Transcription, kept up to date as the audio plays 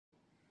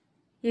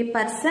A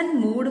person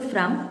moved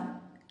from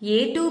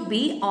A to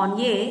B on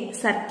a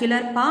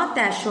circular path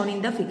as shown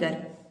in the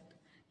figure.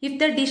 If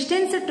the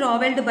distance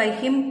travelled by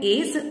him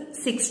is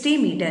 60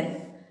 meter,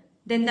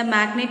 then the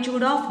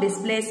magnitude of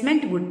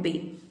displacement would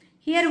be.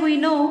 Here we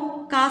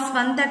know cos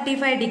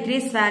 135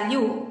 degrees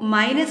value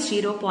minus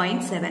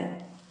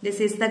 0.7. This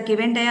is the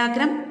given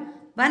diagram.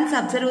 Once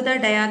observe the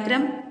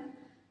diagram.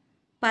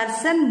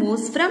 Person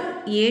moves from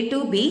A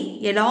to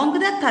B along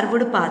the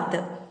curved path.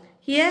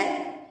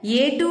 Here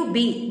A to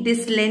B,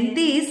 this length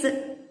is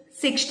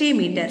 60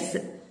 meters.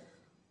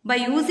 By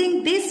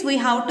using this, we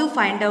have to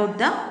find out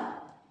the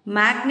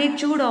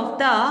magnitude of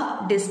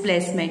the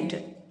displacement.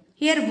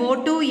 Here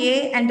O to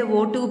A and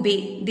O to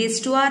B,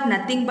 these two are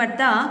nothing but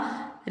the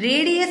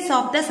radius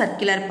of the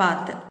circular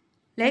path.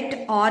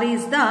 Let R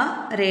is the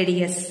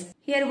radius.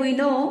 Here we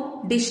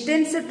know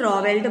distance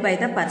travelled by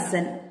the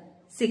person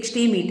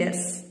 60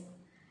 meters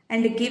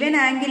and given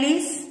angle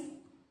is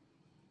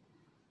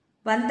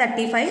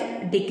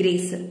 135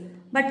 degrees.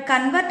 But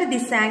convert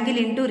this angle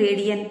into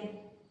radian.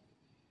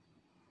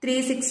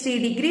 360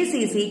 degrees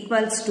is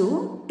equals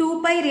to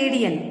 2 pi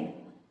radian.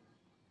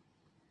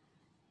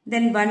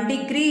 Then 1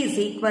 degree is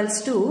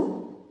equals to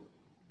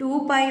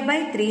 2 pi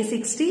by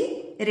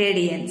 360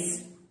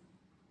 radians.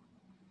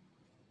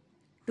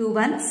 2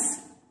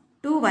 ones,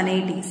 2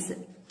 180s.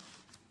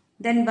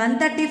 Then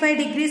 135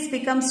 degrees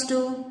becomes to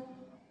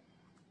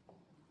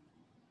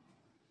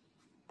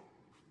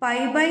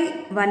pi by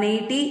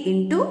 180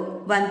 into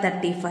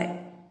 135.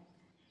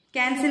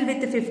 Cancel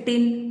with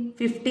 15.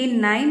 15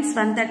 nines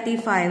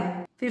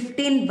 135.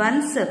 15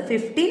 ones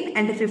 15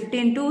 and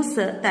 15 twos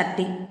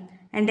 30.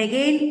 And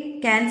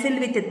again cancel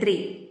with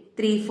 3.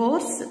 3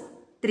 fours,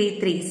 3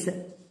 threes.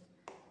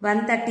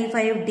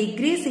 135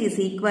 degrees is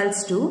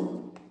equals to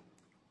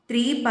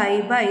 3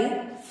 pi by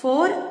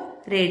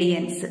 4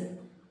 radians.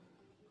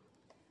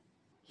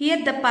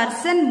 Here the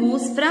person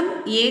moves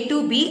from A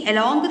to B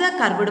along the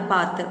curved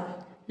path.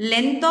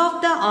 Length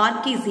of the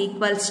arc is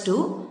equals to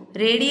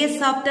radius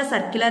of the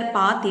circular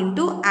path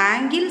into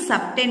angle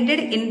subtended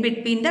in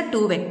between the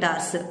two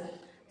vectors.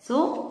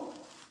 So,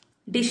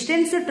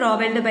 distance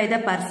travelled by the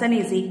person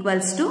is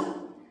equals to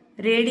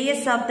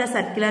radius of the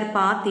circular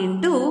path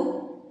into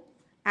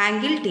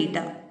angle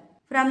theta.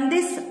 From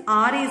this,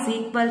 R is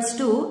equals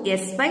to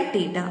S by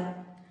theta.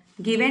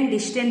 Given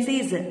distance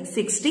is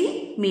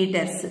 60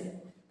 meters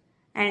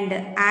and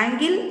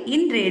angle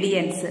in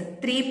radians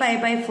 3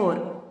 pi by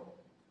 4.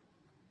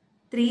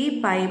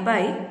 3 pi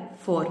by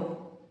 4.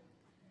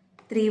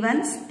 3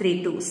 ones,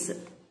 3 twos.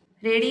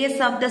 Radius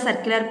of the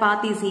circular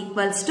path is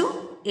equals to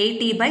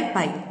 80 by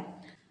pi.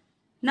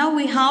 Now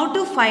we have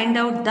to find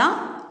out the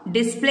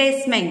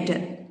displacement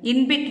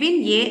in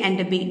between A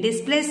and B.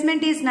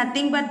 Displacement is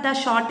nothing but the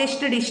shortest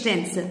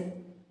distance.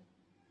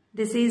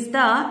 This is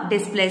the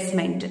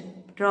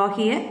displacement. Draw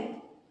here.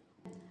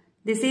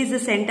 This is the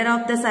center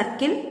of the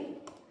circle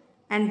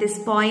and this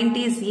point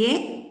is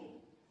A.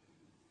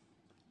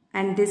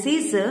 And this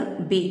is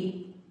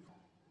B.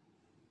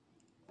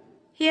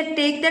 Here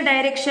take the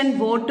direction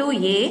O to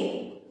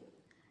A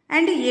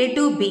and A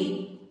to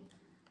B.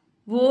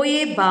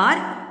 OA bar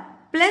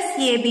plus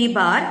AB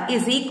bar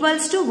is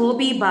equals to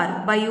OB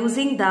bar. By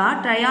using the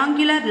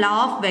triangular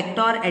law of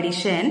vector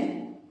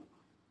addition,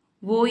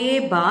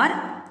 OA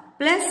bar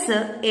plus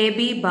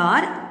AB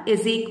bar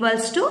is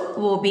equals to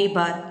OB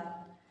bar.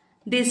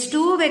 These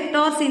two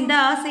vectors in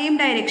the same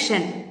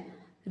direction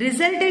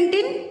resultant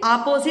in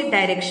opposite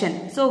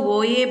direction. So,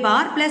 OA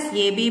bar plus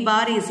AB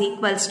bar is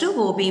equals to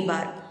OB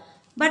bar.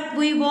 But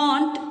we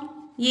want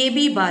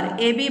AB bar.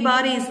 AB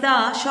bar is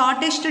the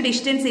shortest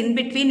distance in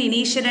between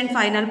initial and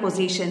final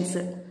positions.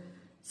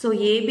 So,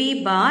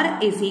 AB bar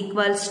is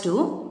equals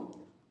to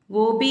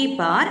OB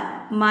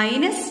bar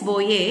minus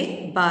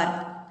OA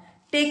bar.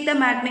 Take the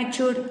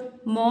magnitude.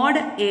 Mod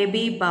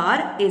AB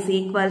bar is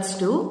equals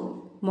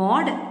to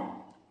mod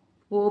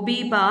OB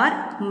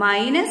bar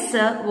minus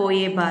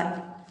OA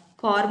bar.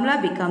 Formula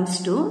becomes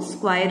to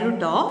square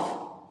root of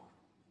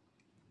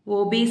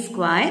OB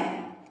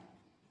square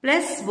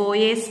plus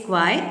OA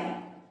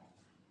square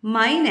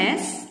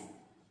minus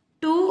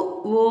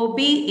 2OB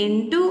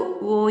into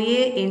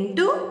OA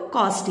into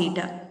cos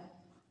theta.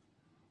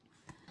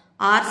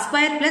 R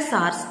square plus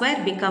R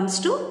square becomes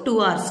to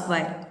 2R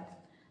square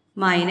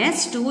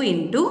minus 2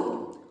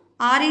 into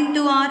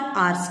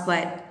R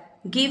square.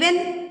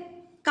 Given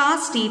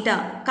cos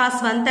theta,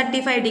 cos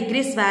 135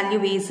 degrees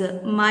value is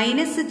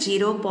minus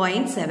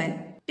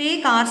 0.7.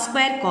 Take R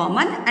square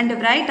common and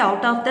write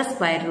out of the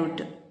square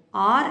root.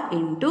 R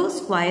into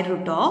square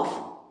root of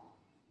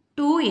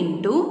 2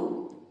 into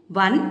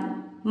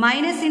 1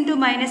 minus into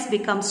minus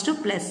becomes to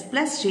plus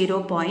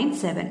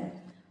 0.7.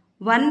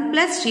 1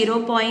 plus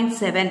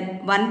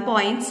 0.7,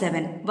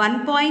 1.7.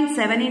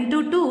 1.7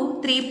 into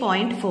 2,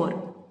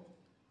 3.4.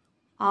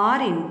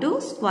 R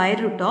into square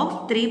root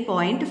of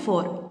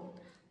 3.4.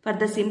 For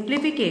the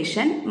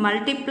simplification,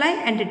 multiply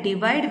and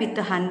divide with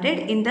 100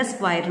 in the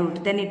square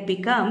root. Then it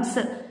becomes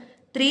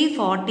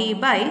 340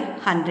 by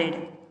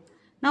 100.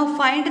 Now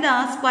find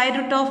the square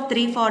root of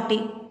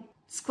 340.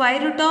 square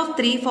root of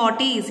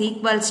 340 is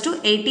equals to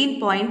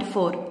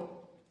 18.4.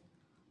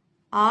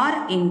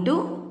 R into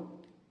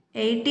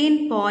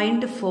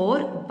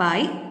 18.4 by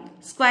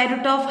square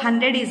root of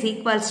 100 is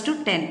equals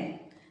to 10.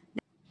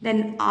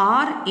 Then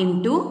R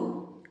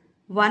into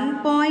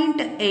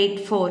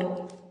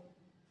 1.84.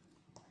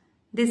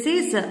 This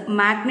is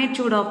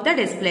magnitude of the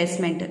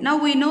displacement. Now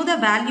we know the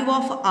value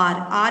of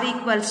R. R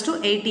equals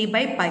to 80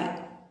 by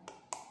pi.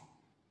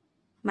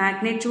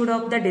 Magnitude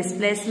of the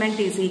displacement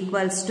is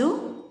equals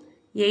to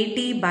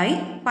 80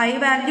 by pi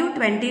value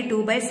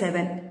 22 by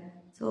 7.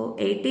 So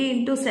 80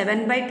 into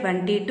 7 by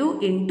 22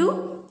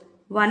 into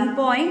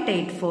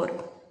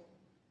 1.84.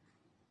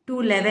 2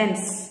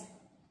 11s,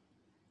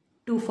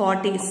 2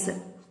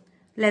 40s,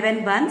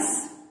 11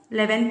 ones,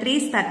 11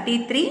 threes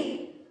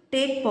 33,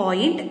 take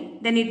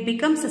point, then it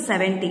becomes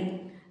 70.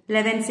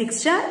 11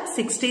 6 are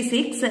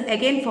 66,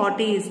 again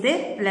 40 is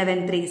there,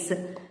 11 threes,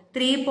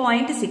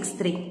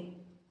 3.63.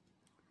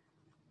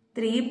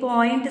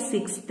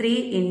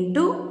 3.63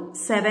 into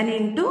 7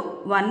 into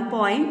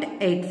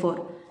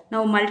 1.84.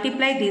 Now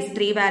multiply these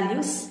three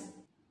values.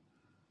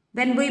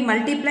 When we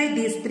multiply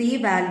these three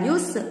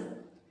values,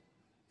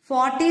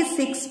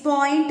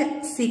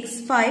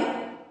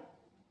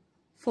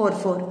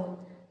 46.6544.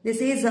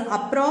 This is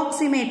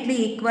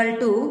approximately equal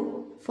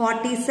to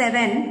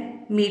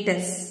 47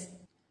 meters.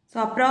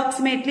 So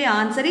approximately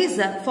answer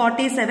is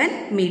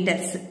 47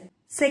 meters.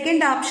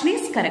 Second option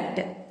is correct.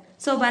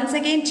 So once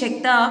again check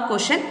the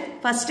question.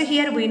 First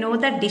here we know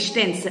the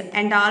distance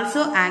and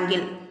also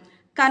angle.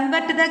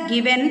 Convert the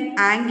given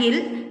angle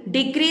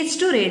degrees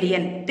to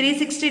radian.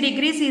 360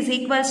 degrees is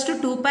equals to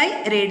 2 pi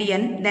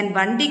radian. Then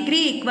 1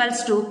 degree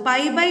equals to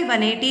pi by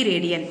 180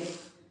 radian.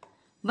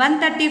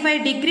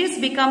 135 degrees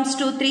becomes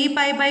to 3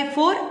 pi by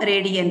 4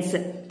 radians.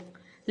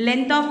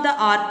 Length of the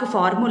arc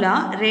formula,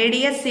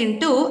 radius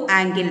into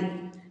angle.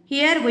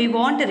 Here we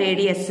want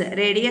radius.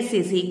 Radius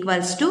is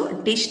equals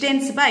to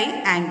distance by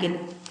angle.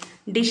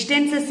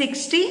 Distance is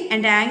 60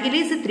 and angle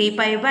is 3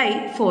 pi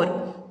by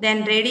 4.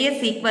 Then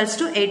radius equals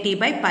to 80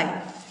 by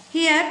pi.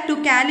 Here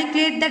to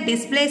calculate the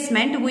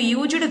displacement we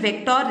used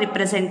vector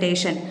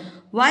representation.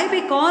 Why?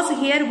 Because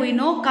here we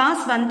know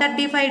cos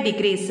 135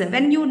 degrees.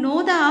 When you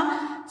know the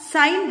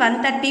sin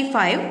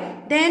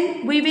 135,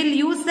 then we will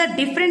use the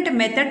different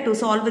method to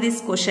solve this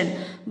question.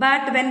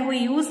 But when we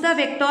use the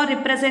vector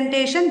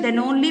representation, then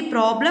only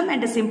problem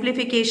and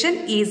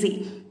simplification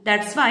easy.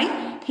 That's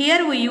why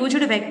here we used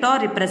vector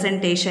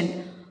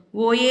representation.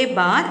 OA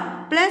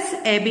bar plus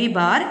AB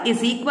bar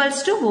is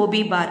equals to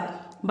OB bar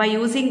by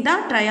using the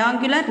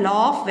triangular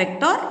law of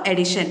vector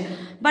addition.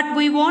 But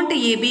we want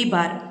AB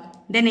bar.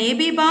 Then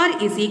AB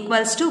bar is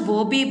equals to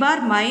OB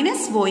bar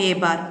minus OA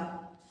bar.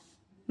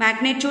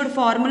 Magnitude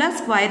formula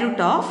square root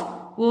of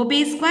OB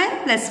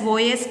square plus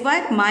OA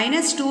square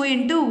minus 2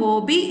 into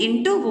OB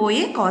into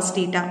OA cos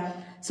theta.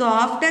 So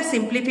after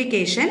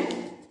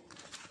simplification,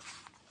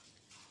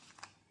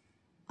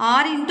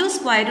 R into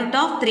square root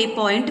of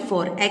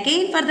 3.4.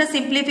 Again for the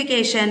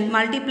simplification,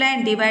 multiply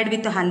and divide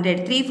with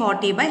 100.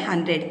 340 by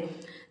 100.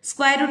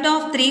 Square root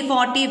of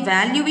 340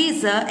 value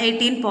is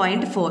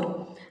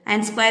 18.4.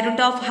 And square root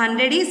of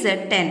 100 is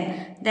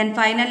 10. Then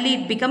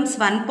finally it becomes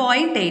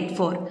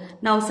 1.84.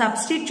 Now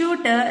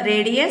substitute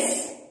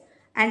radius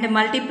and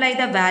multiply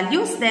the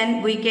values.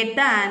 Then we get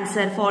the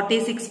answer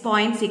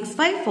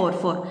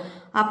 46.6544.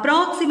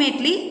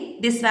 Approximately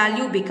this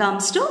value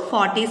becomes to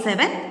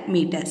 47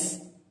 meters.